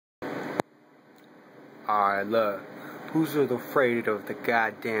Alright, look. Who's afraid of the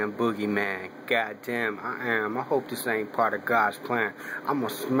goddamn boogeyman? Goddamn, I am. I hope this ain't part of God's plan. I'ma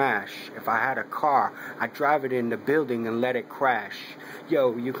smash. If I had a car, I'd drive it in the building and let it crash.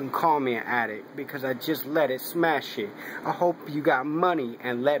 Yo, you can call me an addict because I just let it smash it. I hope you got money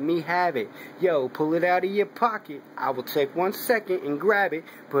and let me have it. Yo, pull it out of your pocket. I will take 1 second and grab it,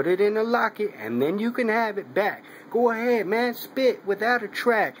 put it in a locket, and then you can have it back. Go ahead, man, spit without a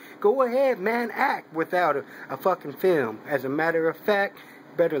track. Go ahead, man, act without a fucking film. As a matter of fact,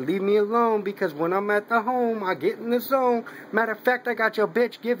 better leave me alone, because when I'm at the home, I get in the zone. Matter of fact, I got your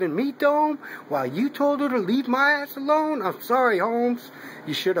bitch giving me dome while you told her to leave my ass alone. I'm sorry, Holmes.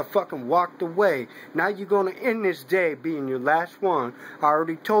 You should have fucking walked away. Now you're gonna end this day being your last one. I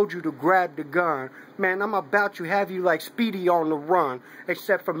already told you to grab the gun. Man, I'm about to have you like Speedy on the run.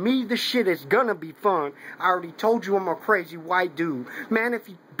 Except for me, the shit is gonna be fun. I already told you I'm a crazy white dude. Man, if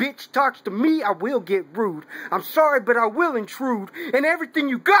you bitch talks to me, I will get rude. I'm sorry, but I will intrude. And everything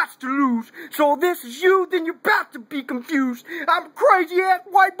you got to lose. So if this is you, then you're about to be confused. I'm a crazy ass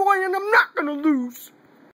white boy and I'm not gonna lose.